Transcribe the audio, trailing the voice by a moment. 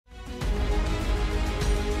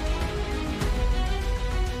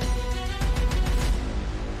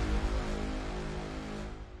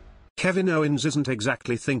Kevin Owens isn't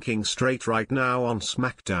exactly thinking straight right now on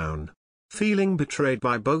SmackDown. Feeling betrayed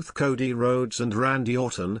by both Cody Rhodes and Randy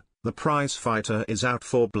Orton, the prizefighter is out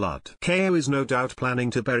for blood. KO is no doubt planning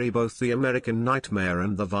to bury both the American Nightmare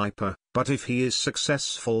and the Viper, but if he is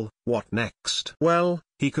successful, what next? Well,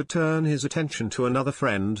 he could turn his attention to another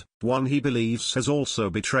friend, one he believes has also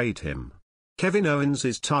betrayed him. Kevin Owens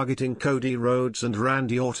is targeting Cody Rhodes and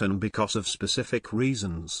Randy Orton because of specific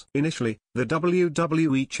reasons. Initially, the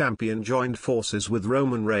WWE champion joined forces with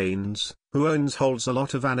Roman Reigns, who Owens holds a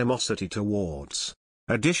lot of animosity towards.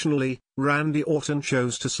 Additionally, Randy Orton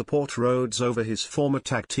chose to support Rhodes over his former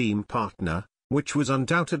tag team partner, which was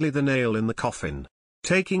undoubtedly the nail in the coffin.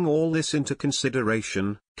 Taking all this into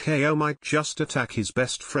consideration, KO might just attack his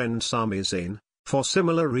best friend Sami Zayn, for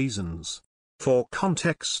similar reasons. For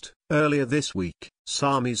context, earlier this week,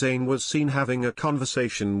 Sami Zayn was seen having a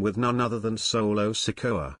conversation with none other than Solo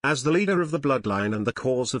Sikoa. As the leader of the bloodline and the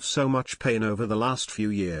cause of so much pain over the last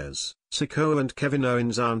few years, Sikoa and Kevin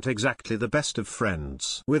Owens aren't exactly the best of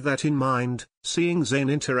friends. With that in mind, seeing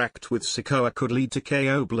Zayn interact with Sikoa could lead to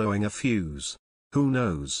KO blowing a fuse. Who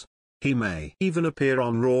knows? He may even appear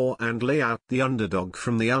on Raw and lay out the underdog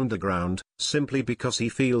from the underground, simply because he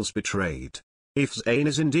feels betrayed. If Zayn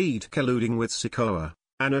is indeed colluding with Sikoa,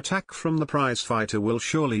 an attack from the prizefighter will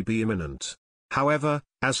surely be imminent. However,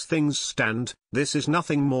 as things stand, this is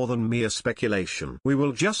nothing more than mere speculation. We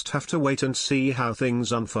will just have to wait and see how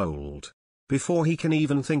things unfold. Before he can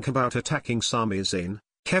even think about attacking Sami Zayn,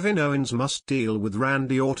 Kevin Owens must deal with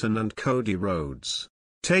Randy Orton and Cody Rhodes.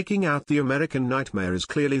 Taking out the American Nightmare is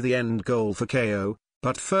clearly the end goal for KO,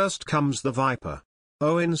 but first comes the Viper.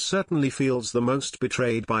 Owens certainly feels the most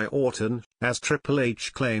betrayed by Orton, as Triple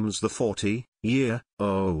H claims the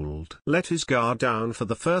 40-year-old let his guard down for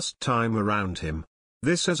the first time around him.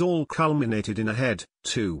 This has all culminated in a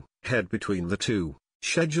head-to-head between the two,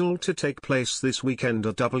 scheduled to take place this weekend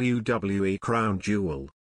at WWE Crown Jewel.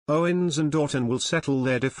 Owens and Orton will settle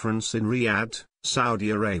their difference in Riyadh, Saudi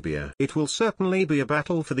Arabia. It will certainly be a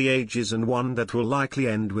battle for the ages and one that will likely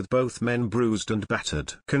end with both men bruised and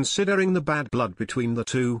battered. Considering the bad blood between the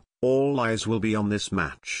two, all eyes will be on this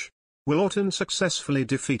match. Will Orton successfully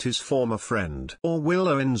defeat his former friend? Or will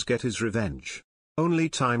Owens get his revenge? Only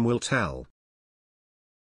time will tell.